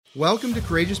Welcome to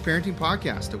Courageous Parenting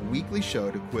Podcast, a weekly show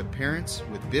to equip parents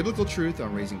with biblical truth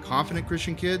on raising confident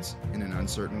Christian kids in an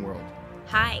uncertain world.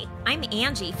 Hi, I'm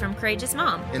Angie from Courageous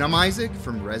Mom. And I'm Isaac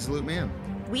from Resolute Man.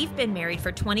 We've been married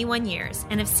for 21 years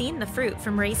and have seen the fruit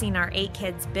from raising our 8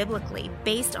 kids biblically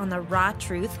based on the raw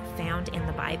truth found in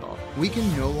the Bible. We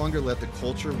can no longer let the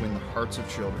culture win the hearts of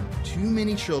children. Too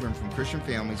many children from Christian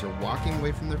families are walking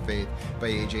away from their faith by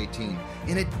age 18.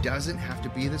 And it doesn't have to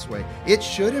be this way. It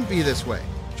shouldn't be this way.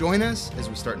 Join us as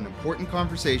we start an important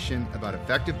conversation about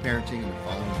effective parenting in the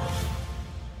following world.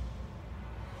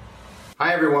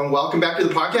 Hi, everyone. Welcome back to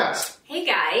the podcast. Hey,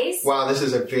 guys. Wow, this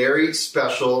is a very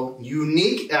special,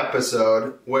 unique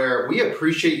episode where we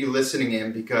appreciate you listening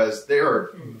in because there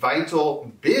are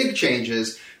vital, big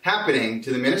changes happening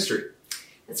to the ministry.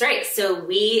 That's right. So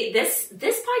this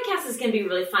podcast is going to be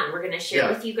really fun. We're going to share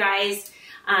with you guys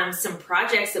some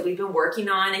projects that we've been working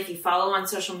on. If you follow on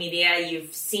social media,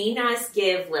 you've seen us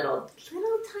give little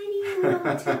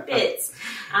tiny tidbits,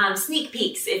 sneak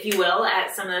peeks, if you will,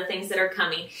 at some of the things that are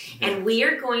coming. And we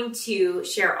are going to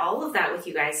share all of that with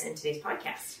you guys in today's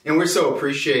podcast. And we so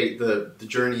appreciate the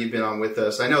journey you've been on with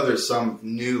us. I know there's some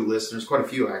new listeners, quite a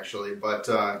few actually, but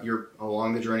you're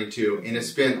along the journey too. And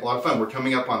it's been a lot of fun. We're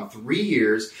coming up on 3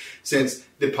 years since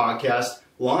the podcast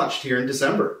launched here in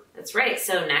December. That's right.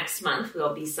 So next month,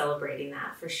 we'll be celebrating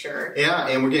that for sure. Yeah,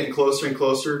 and we're getting closer and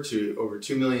closer to over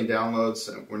 2 million downloads.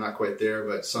 We're not quite there,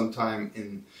 but sometime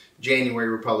in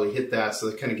January, we'll probably hit that. So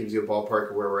that kind of gives you a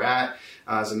ballpark of where we're at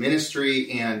as a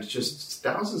ministry. And just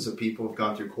thousands of people have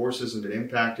gone through courses and been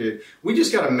impacted. We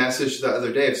just got a message the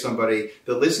other day of somebody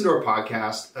that listened to our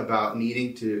podcast about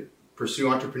needing to pursue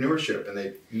entrepreneurship. And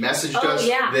they messaged us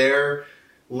their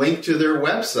link to their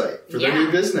website for their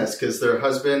new business because their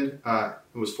husband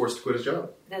was forced to quit his job.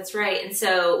 That's right. And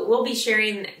so we'll be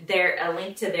sharing a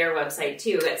link to their website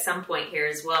too at some point here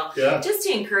as well, just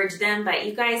to encourage them. But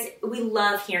you guys, we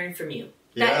love hearing from you.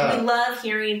 We love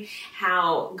hearing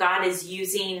how God is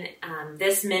using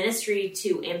this ministry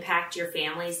to impact your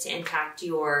families, to impact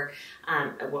your,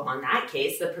 in that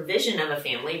case, the provision of a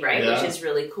family, right? Which is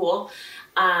really cool.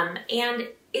 And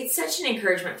it's such an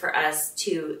encouragement for us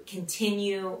to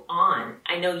continue on.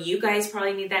 I know you guys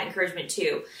probably need that encouragement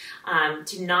too,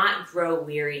 to not grow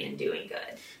weary in doing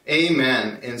good.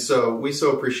 Amen. And so we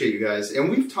so appreciate you guys. And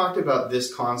we've talked about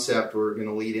this concept we're going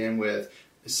to lead in with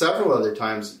several other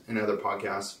times in other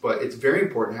podcasts, but it's very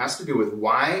important. It has to do with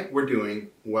why we're doing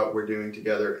what we're doing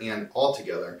together and all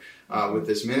together with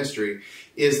this ministry,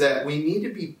 is that we need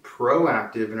to be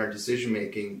proactive in our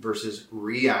decision-making versus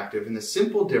reactive. And the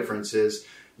simple difference is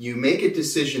you make a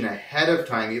decision ahead of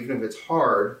time, even if it's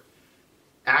hard,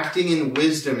 acting in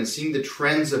wisdom and seeing the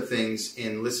trends of things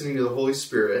and listening to the Holy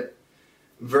Spirit,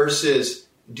 versus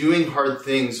doing hard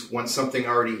things when something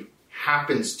already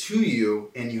happens to you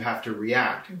and you have to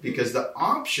react. Because the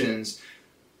options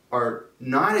are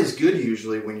not as good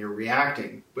usually when you're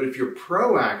reacting. But if you're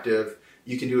proactive,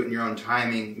 you can do it in your own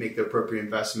timing, make the appropriate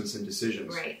investments and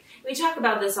decisions. Right. We talk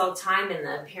about this all the time in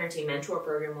the Parenting Mentor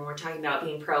program when we're talking about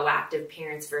being proactive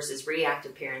parents versus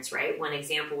reactive parents, right? One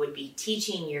example would be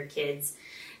teaching your kids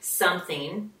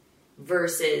something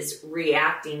versus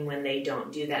reacting when they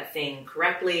don't do that thing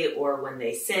correctly or when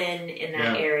they sin in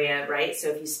that area, right? So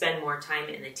if you spend more time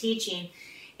in the teaching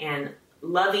and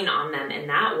loving on them in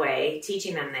that way,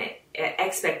 teaching them the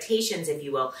expectations, if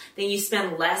you will, then you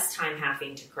spend less time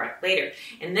having to correct later.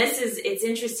 And it's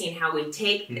interesting how we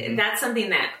take, that's something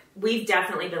that we've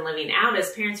definitely been living out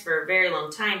as parents for a very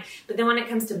long time. But then when it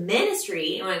comes to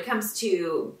ministry, and when it comes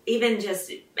to even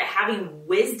just having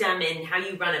wisdom in how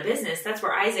you run a business, that's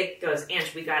where Isaac goes,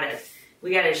 Ange, we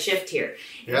gotta shift here.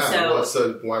 Yeah, so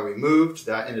that's why we moved.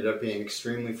 That ended up being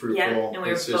extremely fruitful. Yeah, and we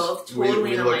were both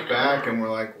totally in alignment. We look back and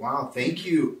we're like, wow, thank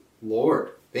you,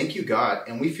 Lord. Thank you, God.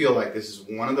 And we feel like this is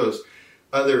one of those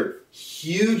other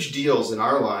huge deals in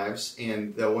our lives,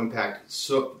 and that will impact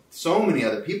so many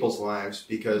other people's lives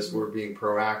because we're being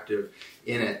proactive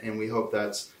in it. And we hope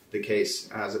that's the case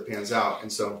as it pans out.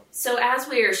 And so as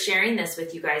we are sharing this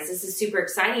with you guys, this is super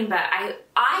exciting, but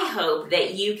I hope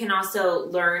that you can also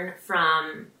learn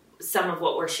from some of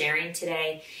what we're sharing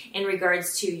today in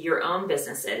regards to your own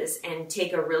businesses and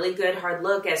take a really good hard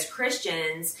look as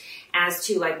Christians as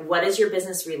to like, what is your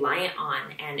business reliant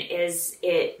on? And is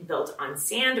it built on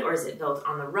sand or is it built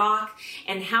on the rock?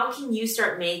 And how can you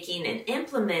start making and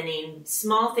implementing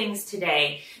small things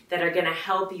today that are going to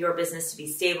help your business to be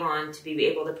stable and to be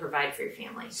able to provide for your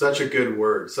family? Such a good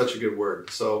word. Such a good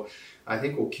word. So I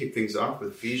think we'll kick things off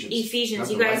with Ephesians.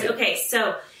 You guys. Okay.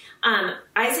 So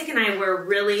Isaac and I were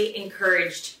really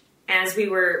encouraged as we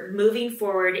were moving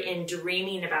forward and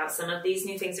dreaming about some of these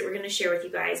new things that we're going to share with you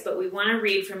guys. But we want to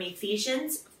read from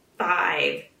Ephesians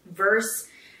 5, verse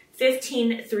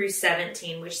 15 through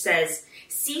 17, which says,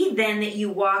 "See then that you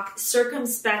walk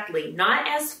circumspectly, not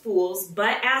as fools,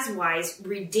 but as wise,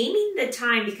 redeeming the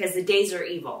time because the days are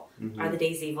evil." Are the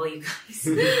days evil, you guys?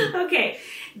 Okay.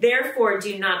 "Therefore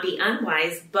do not be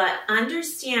unwise, but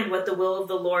understand what the will of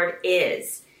the Lord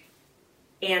is.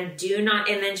 And do not,"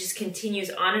 and then just continues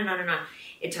on and on and on.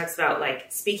 It talks about like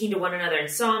speaking to one another in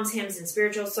psalms, hymns, and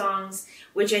spiritual songs,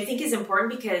 which I think is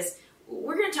important because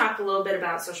we're going to talk a little bit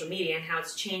about social media and how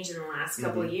it's changed in the last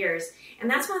couple of years. And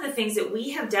that's one of the things that we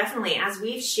have definitely, as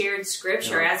we've shared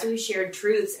scripture, as we've shared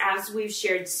truths, as we've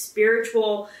shared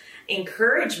spiritual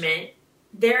encouragement,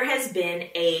 there has been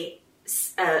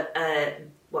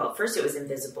well, first it was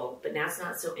invisible, but now it's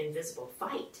not so invisible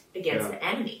fight against the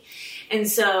enemy. And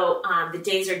so the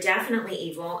days are definitely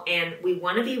evil, and we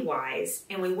want to be wise,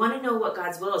 and we want to know what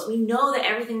God's will is. We know that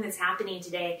everything that's happening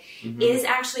today is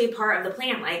actually a part of the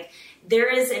plan. Like,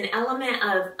 there is an element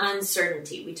of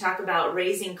uncertainty. We talk about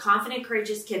raising confident,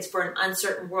 courageous kids for an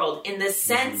uncertain world, in the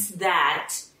sense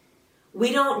that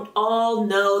we don't all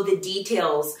know the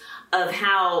details of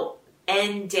how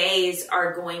end days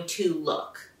are going to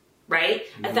look. Right?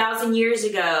 1,000 years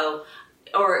ago,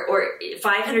 or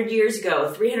 500 years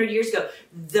ago, 300 years ago,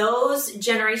 those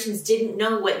generations didn't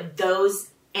know what those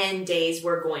end days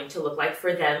were going to look like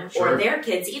for them or their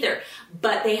kids either.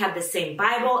 But they have the same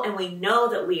Bible, and we know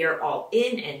that we are all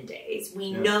in end days.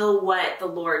 We know what the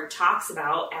Lord talks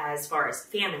about as far as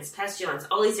famines, pestilence,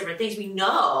 all these different things. We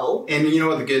know. And you know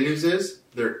what the good news is?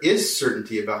 There is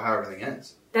certainty about how everything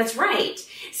ends. That's right.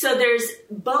 So there's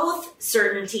both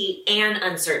certainty and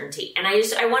uncertainty. And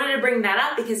I wanted to bring that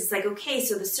up because it's like, okay,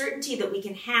 so the certainty that we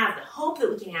can have, the hope that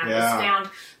we can have is found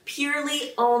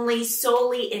purely, only,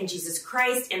 solely in Jesus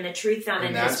Christ and the truth found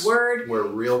in His Word. Where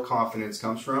real confidence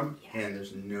comes from, and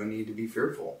there's no need to be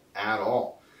fearful at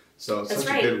all. So it's such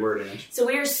a good word, Ange. So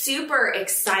we are super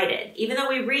excited, even though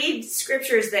we read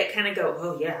scriptures that kind of go,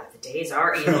 "Oh yeah, the days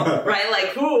are evil," right?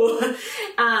 Like, ooh.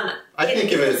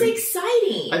 It's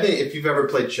exciting. I think if you've ever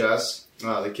played chess,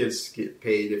 the kids get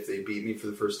paid if they beat me for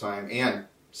the first time, and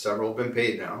several have been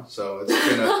paid now. So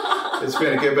it's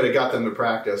been a good, but it got them to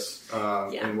practice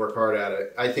and work hard at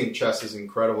it. I think chess is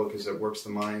incredible because it works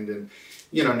the mind and,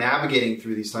 navigating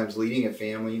through these times, leading a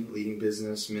family, leading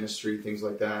business, ministry, things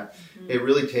like that. It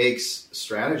really takes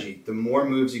strategy. The more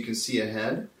moves you can see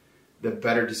ahead, the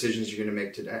better decisions you're going to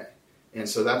make today. And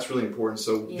so that's really important.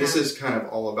 So this is kind of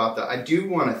all about that. I do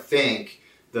want to thank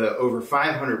the over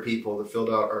 500 people that filled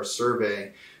out our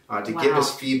survey to give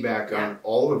us feedback on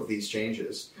all of these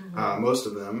changes, most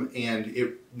of them. And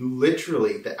it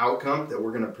literally, the outcome that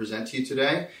we're going to present to you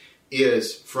today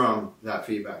is from that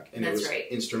feedback. And it was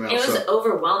instrumental. It was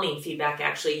overwhelming feedback,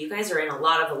 actually. You guys are in a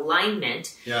lot of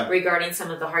alignment regarding some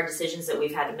of the hard decisions that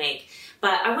we've had to make.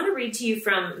 But I want to read to you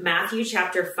from Matthew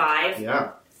chapter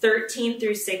 5, 13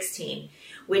 through 16,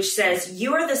 which says,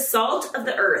 "You are the salt of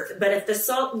the earth, but if the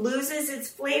salt loses its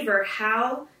flavor,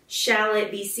 how shall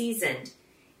it be seasoned?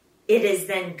 It is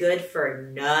then good for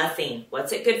nothing."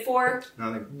 What's it good for?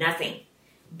 Nothing.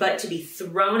 "But to be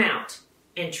thrown out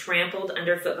and trampled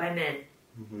underfoot by men.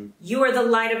 You are the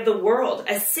light of the world.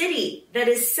 A city that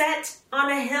is set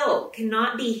on a hill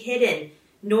cannot be hidden,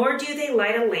 nor do they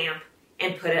light a lamp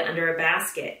and put it under a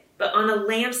basket, but on a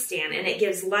lampstand, and it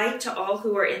gives light to all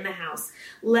who are in the house.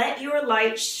 Let your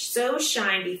light so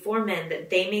shine before men that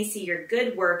they may see your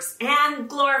good works and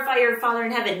glorify your Father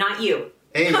in heaven," not you.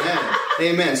 Amen.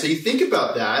 Amen. So you think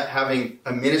about that, having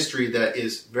a ministry that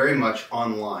is very much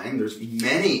online. There's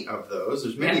many of those.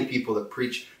 There's many people that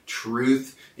preach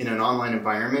truth in an online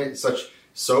environment. It's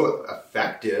so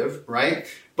effective, right?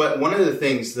 But one of the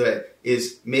things that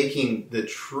is making the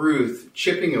truth,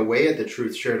 chipping away at the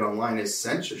truth shared online, is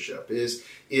censorship, is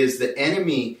the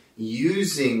enemy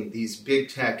using these big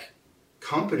tech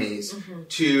companies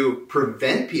to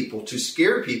prevent people, to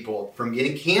scare people from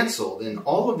getting canceled and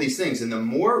all of these things. And the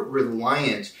more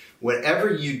reliant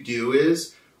whatever you do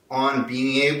is on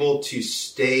being able to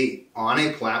stay on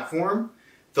a platform,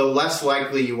 the less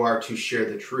likely you are to share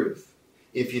the truth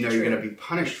if you know you're going to be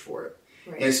punished for it.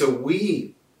 Right. And so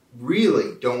we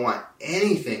really don't want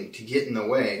anything to get in the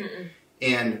way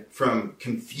and from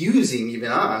confusing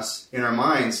even us in our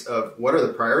minds of what are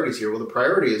the priorities here. Well, the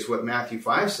priority is what Matthew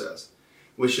 5 says,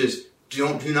 which is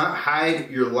do not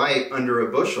hide your light under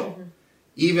a bushel.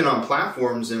 Even on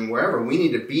platforms and wherever, we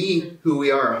need to be who we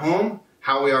are at home,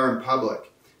 how we are in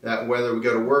public, that whether we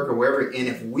go to work or wherever. And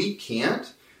if we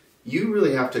can't, you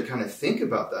really have to kind of think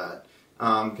about that.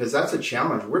 because that's a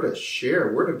challenge. We're to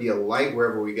share. We're to be a light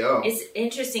wherever we go. It's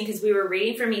interesting because we were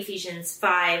reading from Ephesians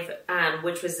 5,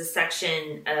 which was the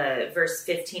section, verse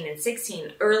 15 and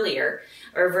 16 earlier,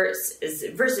 or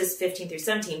verses 15 through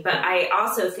 17. But I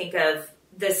also think of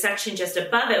the section just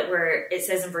above it where it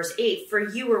says in verse 8, "For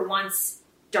you were once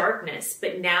darkness,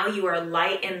 but now you are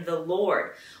light in the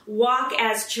Lord. Walk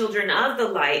as children of the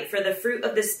light, for the fruit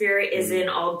of the Spirit is in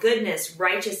all goodness,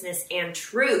 righteousness, and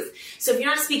truth." So if you're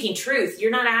not speaking truth,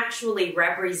 you're not actually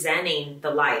representing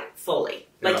the light fully.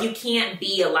 Like, you can't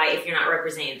be a light if you're not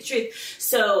representing the truth.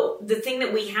 So the thing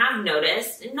that we have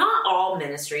noticed, not all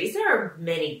ministries, there are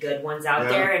many good ones out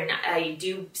there, and I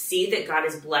do see that God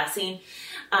is blessing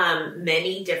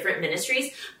many different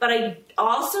ministries, but I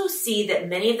also see that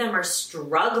many of them are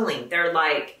struggling. They're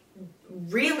like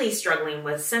really struggling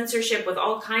with censorship, with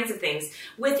all kinds of things,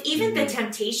 with even the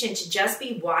temptation to just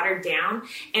be watered down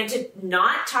and to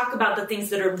not talk about the things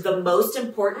that are the most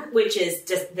important, which is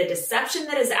just the deception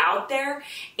that is out there,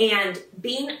 and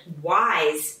being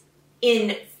wise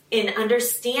in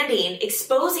understanding,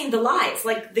 exposing the lies.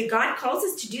 Like, the God calls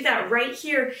us to do that right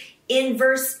here in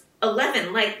verse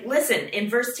 11. Like, listen, in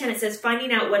verse 10 it says,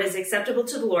 "Finding out what is acceptable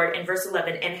to the Lord," in verse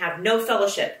 11, "and have no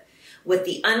fellowship with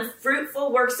the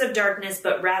unfruitful works of darkness,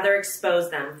 but rather expose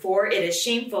them. For it is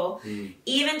shameful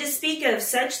even to speak of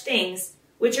such things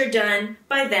which are done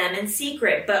by them in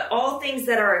secret. But all things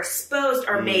that are exposed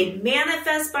are made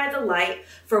manifest by the light,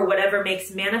 for whatever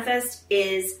makes manifest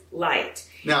is light."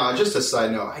 Now, just a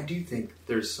side note, I do think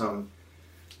there's some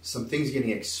things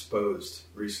getting exposed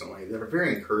recently that are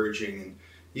very encouraging, and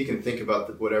you can think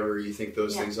about whatever you think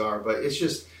those things are, but it's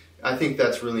just, I think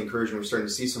that's really encouraging. We're starting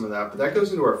to see some of that. But that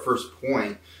goes into our first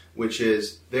point, which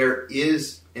is there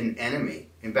is an enemy.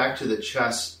 And back to the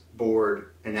chessboard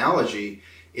analogy,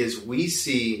 is we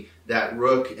see that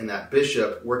rook and that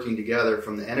bishop working together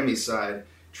from the enemy side,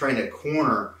 trying to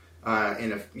corner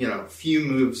in a few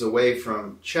moves away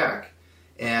from check.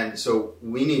 And so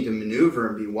we need to maneuver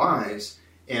and be wise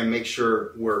and make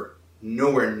sure we're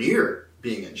nowhere near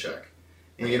being in check.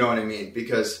 And you know what I mean?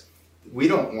 Because we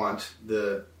don't want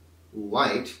the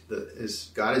light that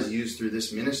God has used through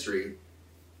this ministry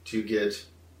to get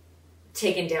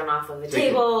taken down off of the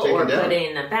table or put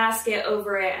in a basket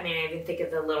over it. I mean, I even think of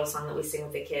the little song that we sing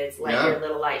with the kids, "Let your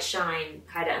little light shine,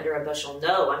 hide it under a bushel.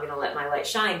 No, I'm going to let my light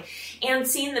shine." And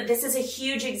seeing that this is a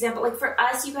huge example, like for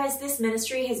us, you guys, this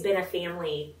ministry has been a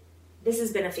family. This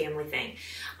has been a family thing.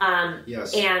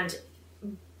 Yes. And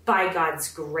by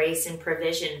God's grace and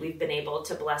provision, we've been able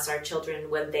to bless our children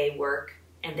when they work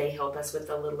and they help us with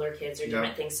the littler kids or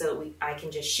different things. So I can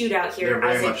just shoot out here.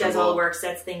 Isaac does all the work,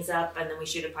 sets things up, and then we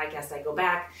shoot a podcast. I go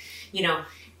back,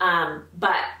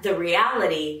 But the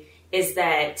reality is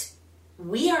that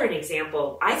we are an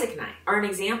example. Isaac and I are an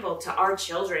example to our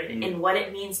children in what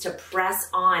it means to press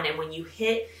on. And when you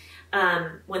hit,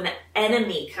 when the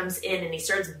enemy comes in and he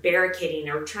starts barricading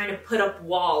or trying to put up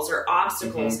walls or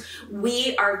obstacles,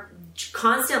 we are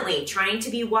constantly trying to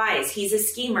be wise. He's a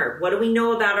schemer. What do we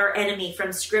know about our enemy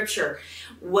from Scripture?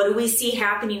 What do we see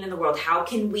happening in the world? How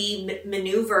can we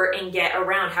maneuver and get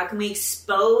around? How can we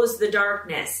expose the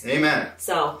darkness? Amen.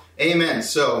 Amen.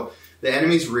 So the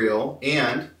enemy's real,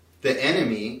 and the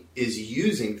enemy is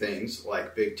using things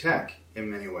like big tech in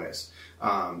many ways.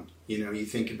 You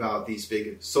think about these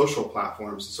big social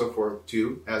platforms and so forth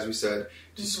too, as we said,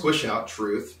 to squish out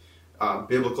truth.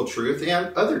 Biblical truth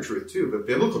and other truth too, but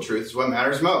biblical truth is what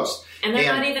matters most. And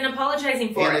they're not even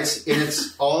apologizing for it. And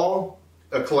it's all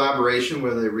a collaboration,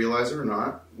 whether they realize it or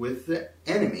not, with the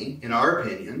enemy, in our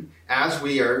opinion, as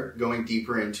we are going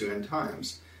deeper into end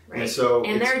times. Right.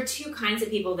 And there are two kinds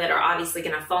of people that are obviously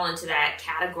going to fall into that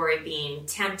category of being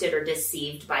tempted or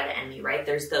deceived by the enemy, right?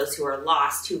 There's those who are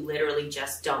lost, who literally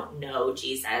just don't know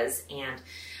Jesus,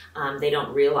 and they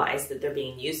don't realize that they're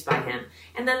being used by him.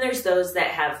 And then there's those that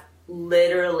have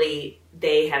literally,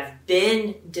 they have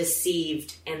been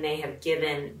deceived and they have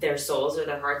given their souls or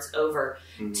their hearts over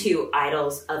to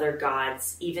idols, other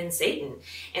gods, even Satan.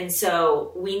 And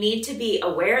so we need to be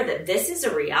aware that this is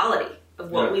a reality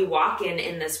of what we walk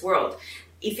in this world.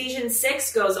 Ephesians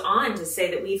 6 goes on to say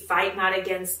that we fight not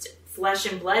against flesh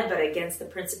and blood, but against the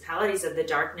principalities of the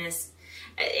darkness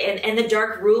and the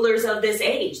dark rulers of this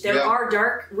age. There are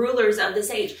dark rulers of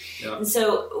this age. And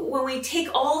so when we take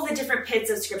all the different pits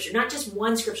of Scripture, not just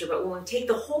one Scripture, but when we take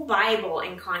the whole Bible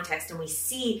in context and we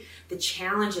see the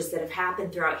challenges that have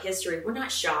happened throughout history, we're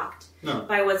not shocked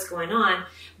by what's going on.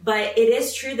 But it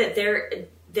is true that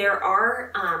there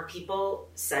are people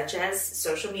such as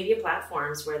social media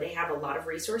platforms where they have a lot of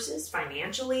resources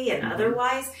financially and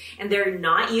otherwise, and they're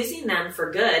not using them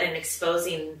for good and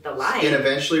exposing the light. And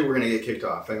eventually we're going to get kicked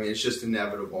off. I mean, it's just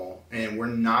inevitable. And we're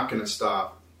not going to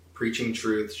stop preaching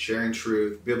truth, sharing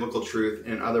truth, biblical truth,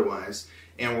 and otherwise.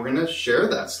 And we're going to share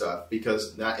that stuff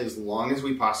because that as long as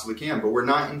we possibly can. But we're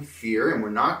not in fear, and we're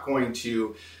not going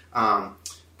to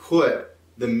put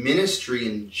the ministry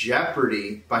in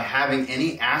jeopardy by having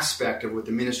any aspect of what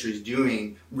the ministry is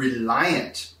doing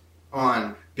reliant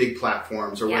on big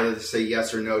platforms or whether they say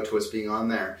yes or no to us being on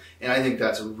there. And I think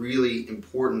that's really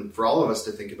important for all of us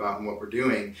to think about in what we're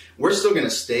doing. We're still going to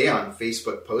stay on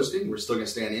Facebook posting. We're still going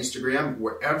to stay on Instagram.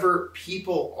 Wherever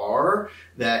people are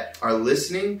that are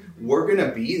listening, we're going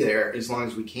to be there as long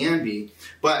as we can be.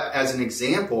 But as an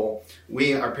example,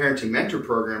 our Parenting Mentor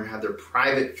program had their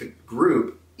private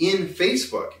group in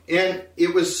Facebook. And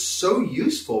it was so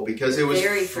useful because it was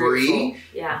very free,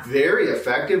 very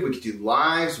effective. We could do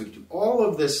lives, we could do all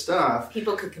of this stuff.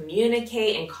 People could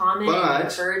communicate and comment and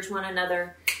encourage one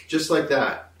another. Just like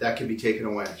that could be taken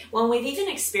away. Well, we've even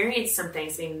experienced some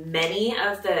things. I mean, many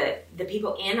of the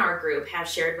people in our group have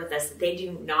shared with us that they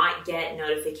do not get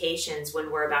notifications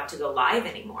when we're about to go live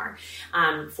anymore.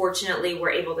 Fortunately,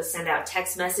 we're able to send out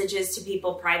text messages to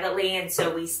people privately, and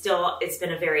so it's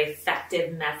been a very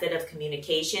effective method of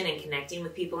communication and connecting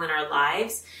with people in our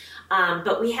lives.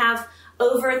 But we have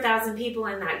over 1,000 people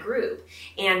in that group,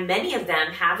 and many of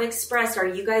them have expressed, are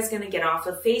you guys going to get off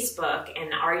of Facebook?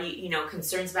 And are you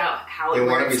concerns about how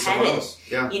it's headed?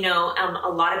 Yeah. A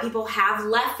lot of people have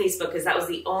left Facebook because that was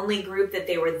the only group that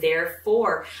they were there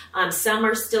for. Some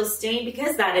are still staying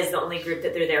because that is the only group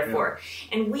that they're there for.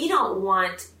 And we don't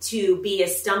want to be a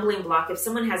stumbling block if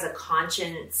someone has a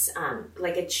conscience,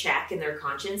 like a check in their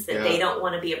conscience that they don't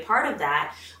want to be a part of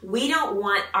that. We don't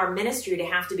want our ministry to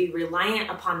have to be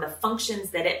reliant upon the functions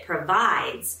that it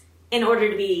provides in order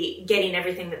to be getting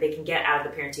everything that they can get out of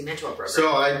the Parenting Mentor program.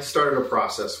 So I started a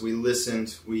process. We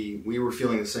listened. We were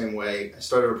feeling the same way. I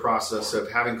started a process of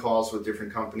having calls with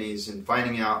different companies and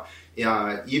finding out,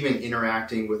 even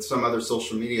interacting with some other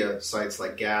social media sites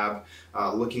like Gab,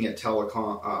 looking at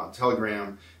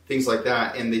Telegram, things like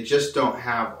that, and they just don't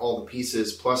have all the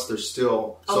pieces. Plus, there's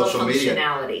still social media.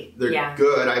 They're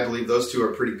good. I believe those two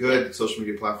are pretty good social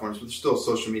media platforms, but they're still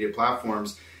social media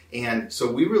platforms. And so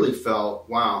we really felt,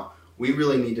 wow, we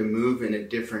really need to move in a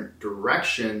different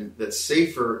direction that's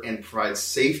safer and provides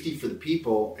safety for the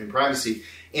people and privacy.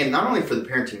 And not only for the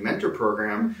Parenting Mentor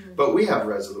program, but we have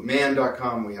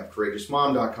ResoluteMan.com, we have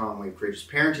CourageousMom.com, we have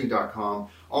CourageousParenting.com,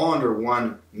 all under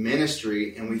one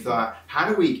ministry. And we thought, how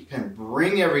do we kind of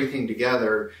bring everything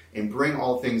together and bring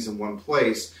all things in one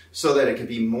place so that it could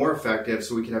be more effective,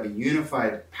 so we can have a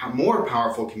unified, more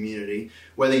powerful community.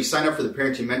 Whether you sign up for the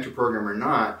Parenting Mentor program or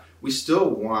not, we still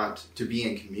want to be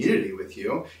in community with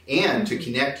you and to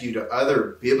connect you to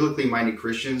other biblically minded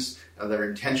Christians that are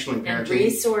intentionally parenting.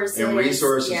 And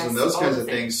resources and those kinds of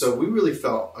things. So we really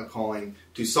felt a calling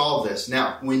to solve this.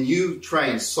 Now, when you try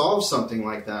and solve something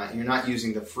like that, and you're not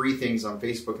using the free things on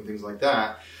Facebook and things like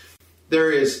that,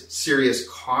 there is serious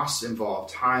costs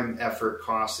involved, time, effort,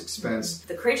 cost, expense.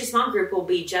 The Courageous Mom group will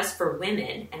be just for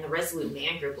women, and the Resolute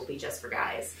Man group will be just for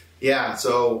guys. Yeah,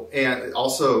 so, and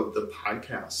also the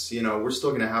podcasts. We're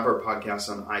still going to have our podcasts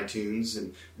on iTunes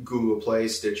and Google Play,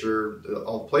 Stitcher,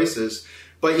 all the places.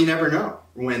 But you never know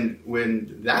when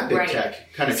that big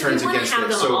tech kind of turns against it. We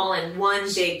want to have them all in one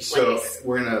big place. So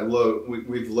we're going to load.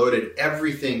 We've loaded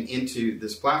everything into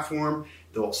this platform.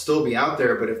 They'll still be out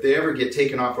there, but if they ever get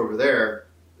taken off over there,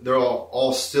 they'll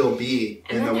all still be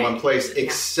in the one place,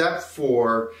 except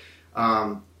for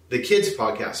the kids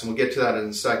podcast, and we'll get to that in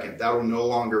a second. That will no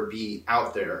longer be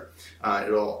out there.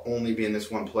 It'll only be in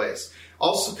this one place.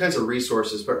 Also kinds of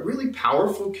resources, but really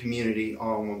powerful community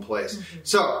all in one place.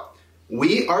 So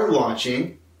we are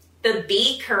launching the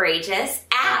Be Courageous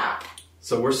app.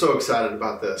 So we're so excited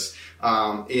about this.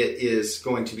 It is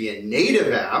going to be a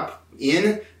native app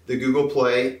in the Google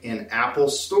Play and Apple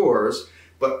stores,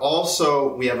 but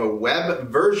also we have a web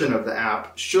version of the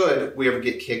app should we ever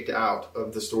get kicked out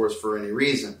of the stores for any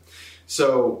reason.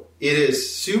 So it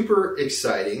is super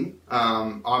exciting.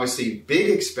 Obviously, big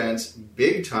expense,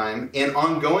 big time, and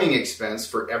ongoing expense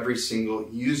for every single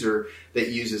user that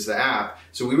uses the app.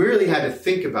 So we really had to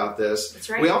think about this. That's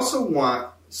right. We also want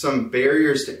some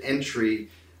barriers to entry.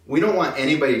 We don't want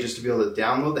anybody just to be able to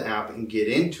download the app and get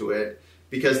into it,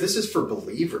 because this is for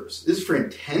believers. This is for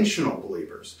intentional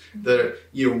believers that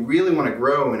really want to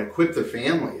grow and equip their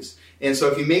families. And so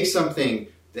if you make something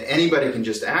that anybody can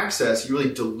just access, you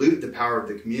really dilute the power of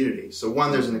the community. So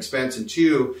one, there's an expense, and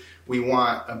two, we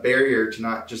want a barrier to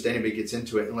not just anybody gets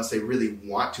into it unless they really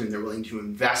want to and they're willing to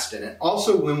invest in it.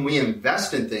 Also, when we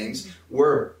invest in things,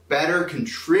 we're a better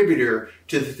contributor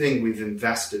to the thing we've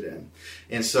invested in.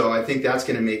 And so I think that's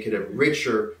going to make it a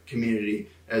richer community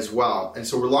as well. And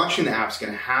so we're launching the app. It's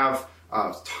going to have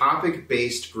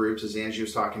topic-based groups, as Angie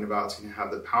was talking about. It's going to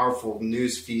have the powerful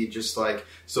news feed, just like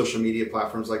social media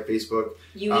platforms like Facebook.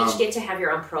 You each get to have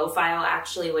your own profile,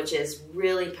 actually, which is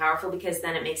really powerful because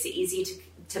then it makes it easy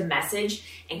to message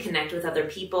and connect with other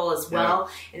people as well.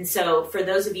 Yeah. And so for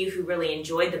those of you who really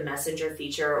enjoyed the Messenger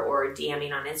feature or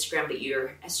DMing on Instagram, but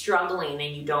you're struggling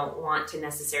and you don't want to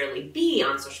necessarily be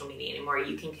on social media anymore,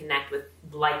 you can connect with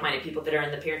like-minded people that are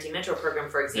in the Parenting Mentor program,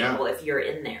 for example, if you're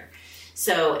in there.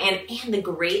 So, and the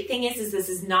great thing is this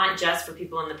is not just for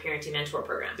people in the Parenting Mentor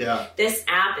program. Yeah. This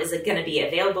app is going to be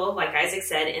available, like Isaac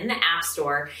said, in the App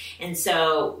Store. And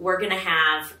so we're going to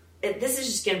have, this is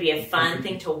just going to be a fun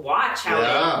thing to watch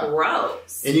how it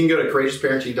grows. And you can go to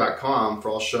courageousparenting.com for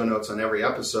all show notes on every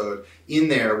episode. In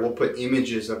there, we'll put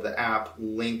images of the app,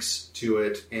 links to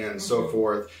it, and so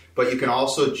forth. But you can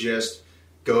also just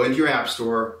go into your App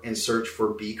Store and search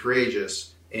for Be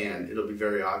Courageous, and it'll be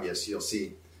very obvious. You'll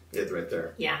see it right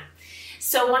there. Yeah.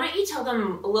 So why don't you tell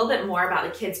them a little bit more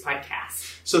about the Kids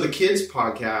Podcast? So the Kids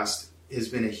Podcast has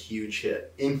been a huge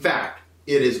hit. In fact,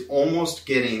 it is almost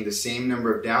getting the same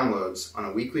number of downloads on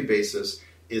a weekly basis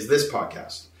as this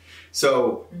podcast.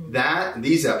 So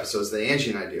these episodes that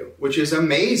Angie and I do, which is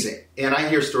amazing. And I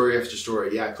hear story after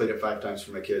story. Yeah, I played it 5 times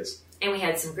for my kids. And we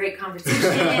had some great conversations,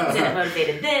 and it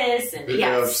motivated this,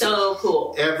 and so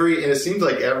cool. And it seems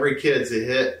like every kid's a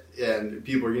hit, and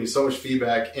people are getting so much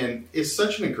feedback, and it's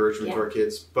such an encouragement to our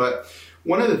kids. But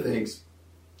one of the things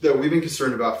that we've been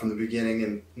concerned about from the beginning,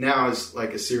 and now is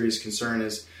like a serious concern,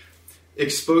 is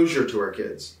exposure to our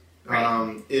kids.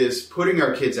 Right. Is putting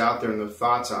our kids out there and their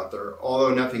thoughts out there.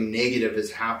 Although nothing negative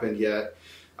has happened yet,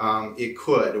 it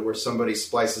could, where somebody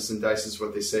splices and dices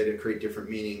what they say to create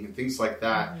different meaning and things like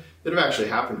that that have actually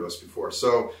happened to us before.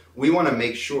 So we want to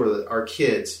make sure that our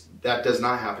kids, that does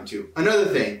not happen to. Another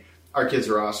thing, our kids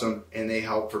are awesome and they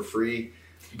help for free,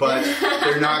 but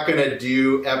they're not going to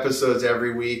do episodes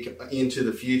every week into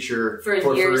the future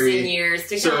for years free. And years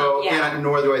to come. So, and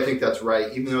nor do I think that's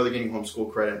right, even though they're getting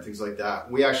homeschool credit and things like that.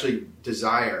 We actually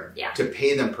desire to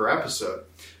pay them per episode.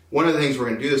 One of the things we're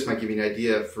going to do, this might give you an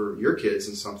idea for your kids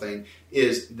and something,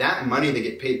 is that money they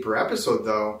get paid per episode,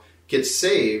 though, gets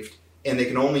saved, and they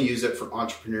can only use it for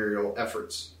entrepreneurial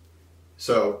efforts.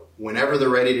 So whenever they're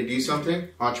ready to do something,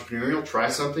 entrepreneurial, try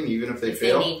something, even if they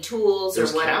fail. They need tools or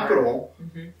whatever. There's capital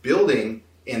building,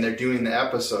 and they're doing the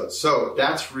episodes. So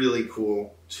that's really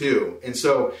cool, too. And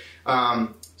so,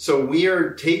 so we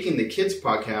are taking the Kids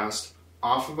Podcast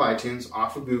off of iTunes,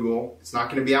 off of Google. It's not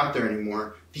going to be out there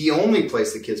anymore. The only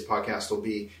place the Kids Podcast will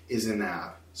be is in the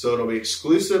app. So it'll be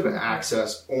exclusive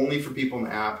access only for people in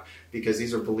the app, because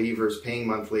these are believers paying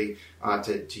monthly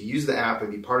to use the app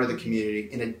and be part of the community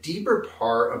in a deeper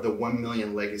part of the 1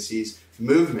 Million Legacies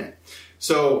movement.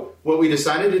 So what we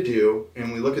decided to do,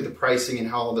 and we look at the pricing and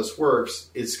how all this works,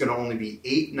 it's going to only be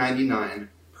 $8.99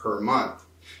 per month.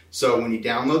 So when you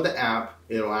download the app,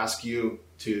 it'll ask you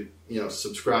to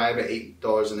subscribe at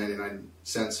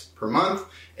 $8.99 per month,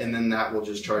 and then that will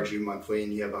just charge you monthly,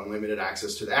 and you have unlimited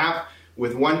access to the app,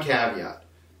 with one caveat.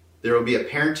 There will be a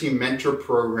Parenting Mentor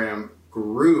Program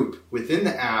group within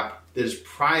the app that is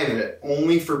private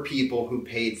only for people who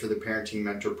paid for the Parenting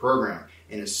Mentor Program.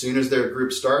 And as soon as their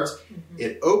group starts,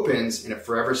 it opens, and it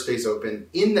forever stays open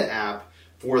in the app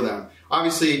for them.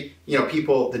 Obviously,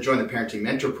 people that join the Parenting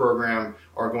Mentor Program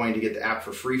are going to get the app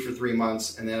for free for 3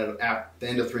 months, and then at the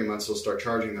end of 3 months, they'll start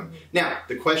charging them. Now,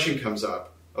 the question comes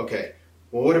up, okay,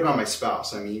 well, what about my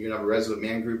spouse? I mean, you're going to have a Resolute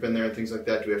Man group in there and things like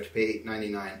that. Do we have to pay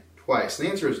 $8.99 twice? The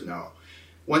answer is no.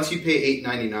 Once you pay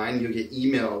 $8.99, you'll get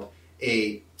emailed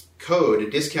a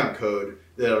discount code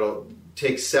that'll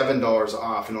take $7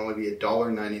 off and only be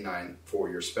 $1.99 for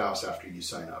your spouse after you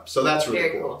sign up. So that's really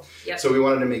Very cool. Yep. So we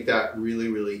wanted to make that really,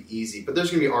 really easy. But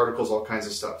there's going to be articles, all kinds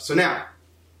of stuff. So now,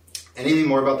 anything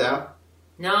more about that?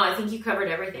 No, I think you covered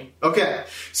everything. Okay.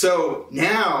 So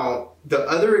now, the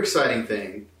other exciting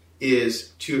thing is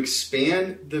to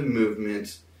expand the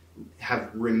movement,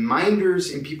 have reminders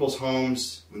in people's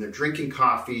homes when they're drinking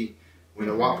coffee, when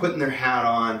they're putting their hat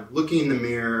on, looking in the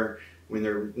mirror, when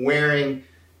they're wearing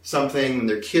something, when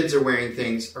their kids are wearing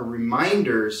things, are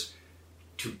reminders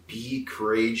to be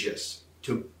courageous,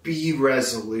 to be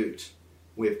resolute.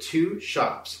 We have 2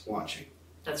 shops launching.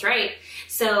 That's right.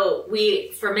 So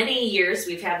for many years,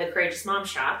 we've had the Courageous Mom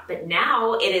Shop, but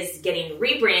now it is getting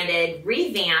rebranded,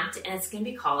 revamped, and it's going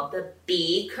to be called the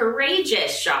Be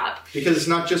Courageous Shop. Because it's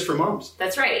not just for moms.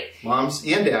 That's right. Moms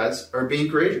and dads are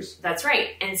being courageous. That's right.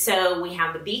 And so we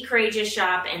have the Be Courageous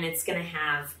Shop, and it's going to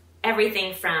have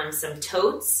everything from some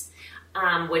totes,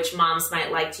 which moms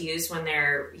might like to use when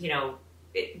they're,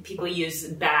 people use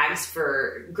bags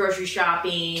for grocery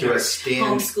shopping, to or a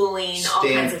homeschooling, all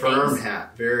kinds of firm things.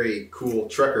 hat, very cool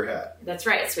trucker hat. That's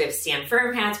right. So we have stand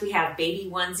firm hats. We have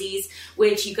baby onesies,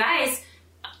 which you guys,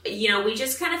 we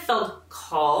just kind of felt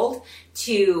called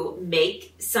to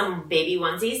make some baby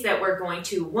onesies that we're going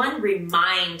to,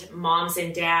 remind moms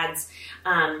and dads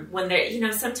when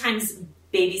they're, sometimes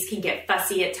babies can get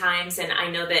fussy at times. And I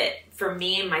know that for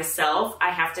me and myself, I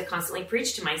have to constantly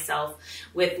preach to myself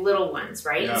with little ones,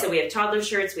 right? Yeah. So we have toddler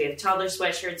shirts, we have toddler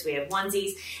sweatshirts, we have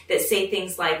onesies that say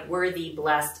things like worthy,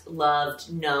 blessed,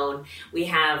 loved, known. We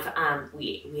have,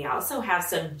 we also have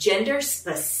some gender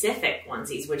specific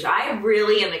onesies, which I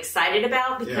really am excited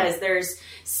about because there's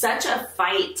such a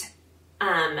fight,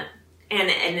 and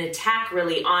an attack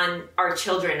really on our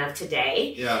children of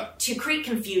today to create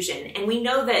confusion. And we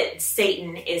know that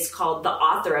Satan is called the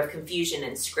author of confusion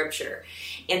in Scripture.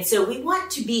 And so we want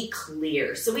to be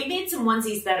clear. So we made some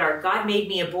onesies that are God made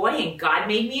me a boy and God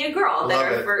made me a girl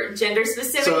that are for gender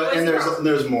specific. So, and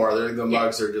there's more. The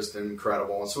mugs are just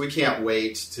incredible. So we can't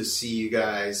wait to see you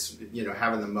guys,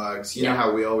 having the mugs. You know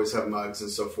how we always have mugs and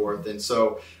so forth. And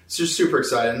so it's just super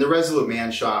excited. And the Resolute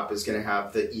Man Shop is going to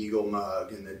have the Eagle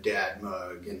mug and the Dad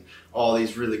mug and all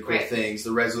these really cool things.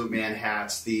 The Resolute Man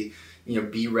hats, the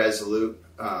Be Resolute.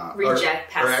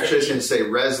 Reject passivity. Or actually, I was going to say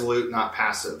Resolute, not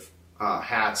passive.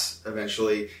 Hats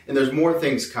eventually. And there's more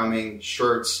things coming,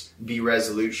 shirts, Be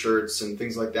Resolute shirts and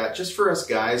things like that, just for us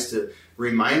guys to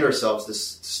remind ourselves to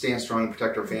stand strong and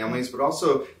protect our families, but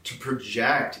also to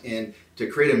project and to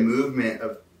create a movement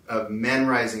of men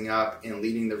rising up and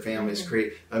leading their families,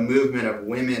 create a movement of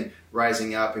women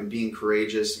rising up and being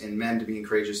courageous and men to being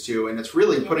courageous too. And it's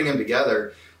really putting them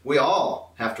together. We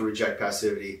all have to reject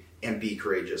passivity and be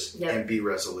courageous and be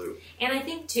resolute. And I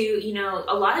think too,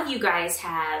 a lot of you guys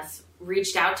have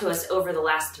reached out to us over the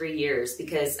last 3 years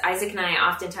because Isaac and I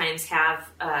oftentimes have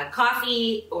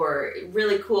coffee or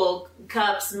really cool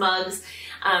cups, mugs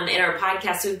in our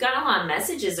podcast. So we've gotten a lot of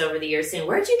messages over the years saying,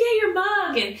 where'd you get your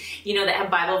mug? And, that have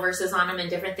Bible verses on them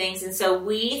and different things. And so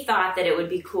we thought that it would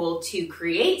be cool to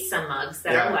create some mugs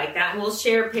that are like that. And we'll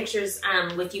share pictures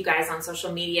with you guys on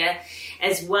social media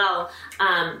as well.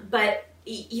 But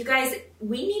you guys,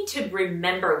 we need to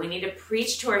remember, we need to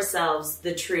preach to ourselves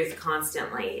the truth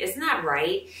constantly. Isn't that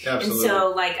right? Absolutely. And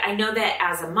so, I know that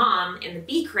as a mom in the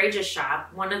Be Courageous Shop,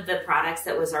 one of the products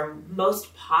that was our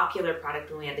most popular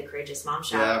product when we had the Courageous Mom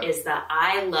Shop is the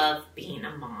I Love Being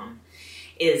a Mom.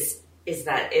 Is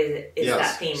that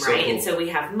theme, so right? cool. And so we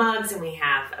have mugs and we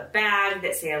have a bag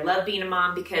that say I love being a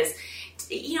mom because,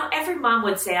 every mom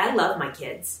would say, I love my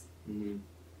kids. Mm-hmm.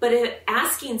 But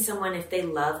asking someone if they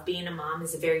love being a mom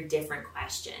is a very different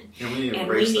question. And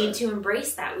we need to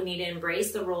embrace that. We need to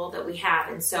embrace the role that we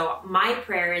have. And so my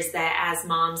prayer is that as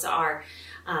moms are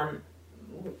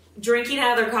drinking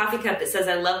out of their coffee cup that says,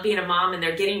 I love being a mom, and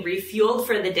they're getting refueled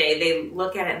for the day, they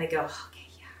look at it and they go, okay,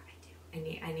 yeah, I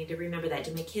do. I need to remember that.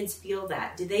 Do my kids feel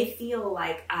that? Do they feel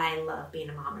like I love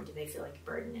being a mom, or do they feel like a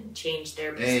burden, and change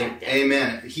their perspective?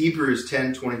 Amen. Hebrews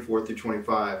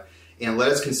 10:24-25. And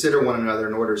let us consider one another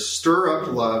in order to stir up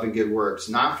love and good works,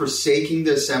 not forsaking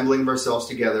the assembling of ourselves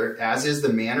together, as is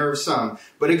the manner of some,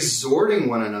 but exhorting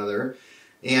one another,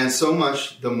 and so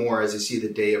much the more as you see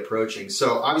the day approaching.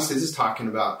 So obviously this is talking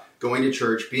about going to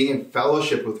church, being in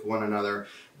fellowship with one another,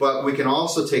 but we can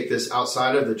also take this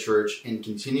outside of the church and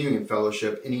continuing in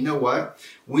fellowship. And you know what?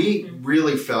 We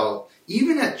really felt,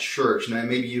 even at church, now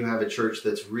maybe you have a church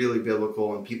that's really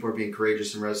biblical and people are being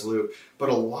courageous and resolute, but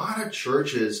a lot of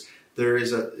churches,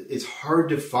 it's hard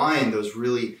to find those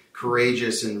really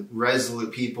courageous and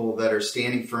resolute people that are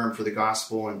standing firm for the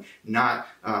gospel and not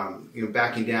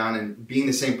backing down and being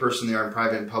the same person they are in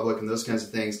private and public and those kinds of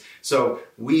things. So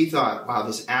we thought, wow,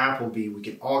 this app will be, we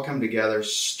can all come together,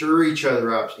 stir each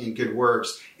other up in good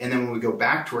works, and then when we go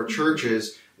back to our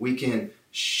churches, we can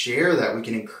share that, we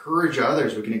can encourage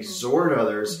others, we can exhort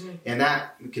others, and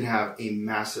that can have a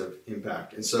massive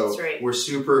impact. And so we're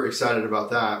super excited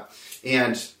about that.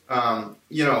 And,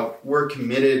 we're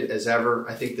committed as ever.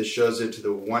 I think this shows it to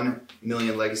the 1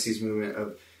 Million Legacies movement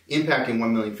of impacting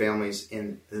 1 million families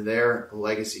and their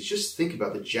legacies. Just think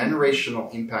about the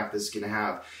generational impact this is going to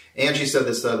have. Angie said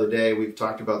this the other day. We've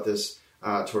talked about this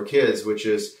to our kids, which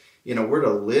is, we're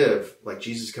to live like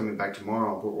Jesus is coming back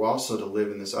tomorrow, but we're also to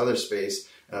live in this other space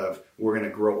of we're going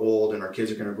to grow old, and our kids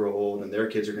are going to grow old, and their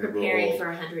kids are going to grow old. Preparing for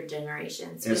 100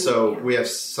 generations. And so we have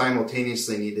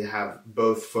simultaneously need to have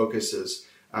both focuses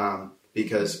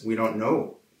because we don't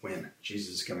know when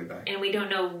Jesus is coming back. And we don't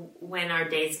know when our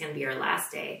day is going to be our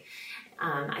last day.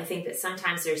 I think that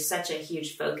sometimes there's such a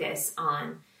huge focus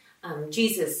on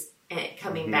Jesus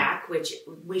coming back, which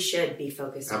we should be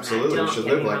focused on. Absolutely, we should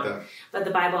live like that. But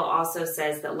the Bible also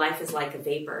says that life is like a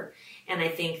vapor. And I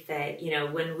think that,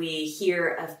 when we hear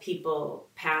of people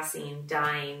passing,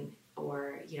 dying,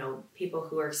 or, people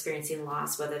who are experiencing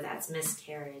loss, whether that's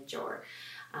miscarriage or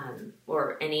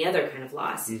any other kind of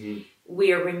loss,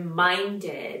 we are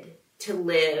reminded to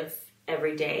live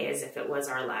every day as if it was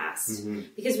our last,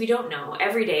 because we don't know.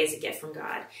 Every day is a gift from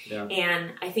God. Yeah.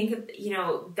 And I think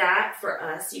that, that for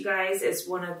us, you guys, is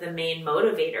one of the main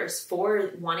motivators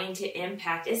for wanting to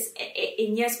impact us.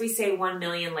 And yes, we say 1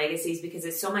 million legacies because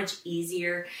it's so much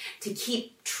easier to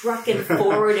keep trucking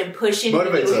forward and pushing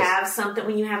when you have something,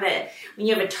 when you have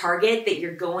a target that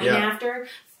you're going after,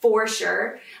 for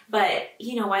sure. But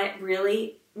you know what,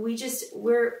 really,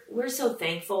 we're so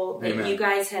thankful that you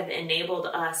guys have enabled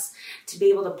us to be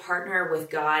able to partner with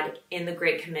God in the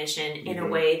Great Commission in a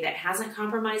way that hasn't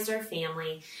compromised our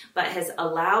family, but has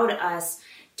allowed us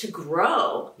to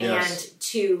grow and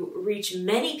to reach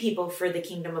many people for the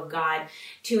kingdom of God,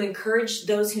 to encourage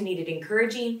those who needed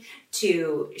encouraging,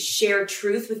 to share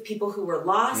truth with people who were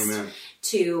lost,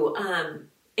 to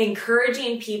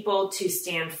encouraging people to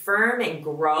stand firm and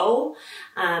grow.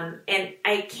 And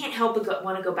I can't help but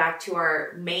want to go back to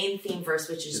our main theme verse,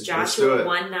 which is Joshua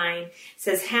 1:9.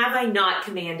 Says, have I not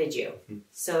commanded you?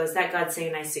 So is that God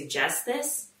saying I suggest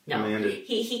this? No. Commanded.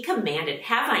 He commanded.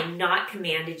 Have I not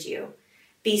commanded you?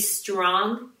 Be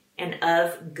strong and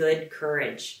of good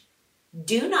courage.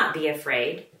 Do not be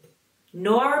afraid,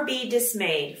 nor be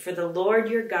dismayed, for the Lord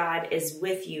your God is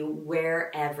with you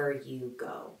wherever you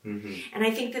go. And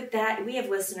I think that we have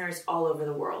listeners all over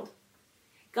the world.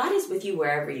 God is with you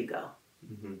wherever you go.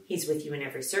 He's with you in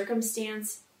every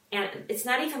circumstance. And it's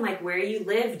not even like where you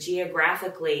live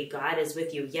geographically, God is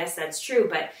with you. Yes, that's true.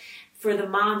 But for the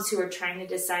moms who are trying to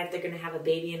decide if they're going to have a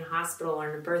baby in a hospital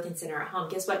or in a birthing center at home,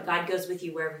 guess what? God goes with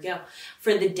you wherever you go.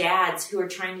 For the dads who are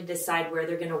trying to decide where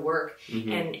they're going to work,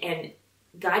 and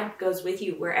God goes with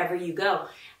you wherever you go.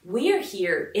 We are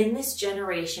here in this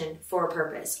generation for a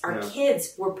purpose. Our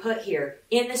kids were put here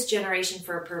in this generation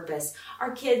for a purpose.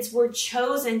 Our kids were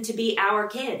chosen to be our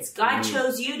kids. God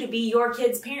chose you to be your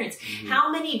kids' parents.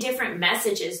 How many different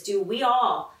messages do we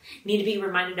all need to be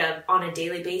reminded of on a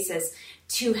daily basis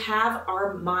to have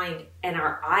our mind and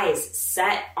our eyes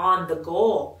set on the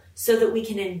goal, so that we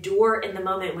can endure in the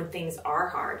moment when things are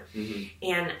hard.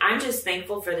 And I'm just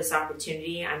thankful for this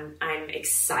opportunity. I'm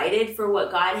excited for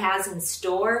what God has in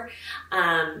store.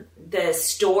 The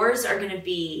stores are going to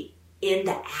be in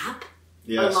the app,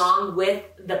 along with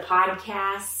the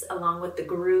podcasts, along with the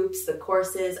groups, the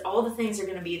courses, all the things are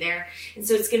going to be there. And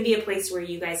so it's going to be a place where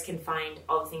you guys can find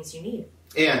all the things you need.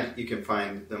 And you can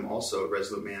find them also at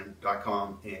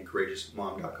resoluteman.com and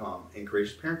courageousmom.com and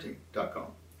courageousparenting.com.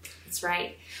 That's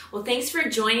right. Well, thanks for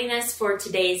joining us for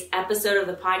today's episode of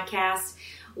the podcast.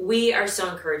 We are so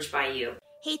encouraged by you.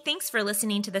 Hey, thanks for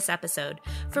listening to this episode.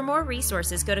 For more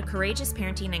resources, go to Courageous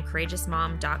Parenting and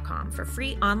CourageousMom.com for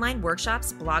free online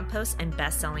workshops, blog posts, and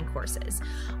best-selling courses.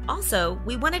 Also,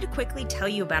 we wanted to quickly tell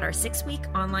you about our 6-week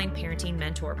online parenting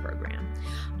mentor program.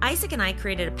 Isaac and I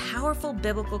created a powerful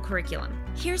biblical curriculum.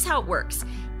 Here's how it works.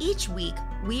 Each week,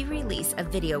 we release a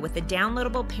video with a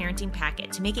downloadable parenting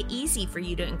packet to make it easy for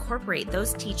you to incorporate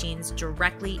those teachings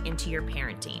directly into your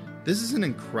parenting. This is an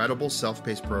incredible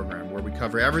self-paced program where we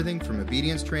cover everything from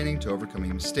obedience training to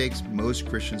overcoming mistakes most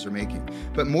Christians are making.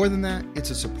 But more than that, it's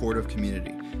a supportive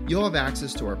community. You'll have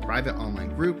access to our private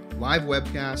online group, live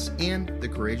webcasts, and the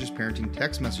Courageous Parenting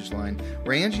text message line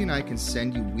where Angie and I can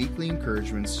send you weekly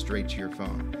encouragements straight to your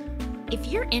phone. If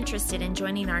you're interested in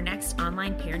joining our next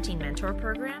online parenting mentor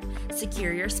program,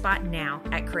 secure your spot now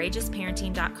at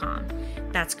courageousparenting.com.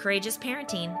 That's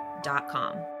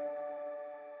courageousparenting.com.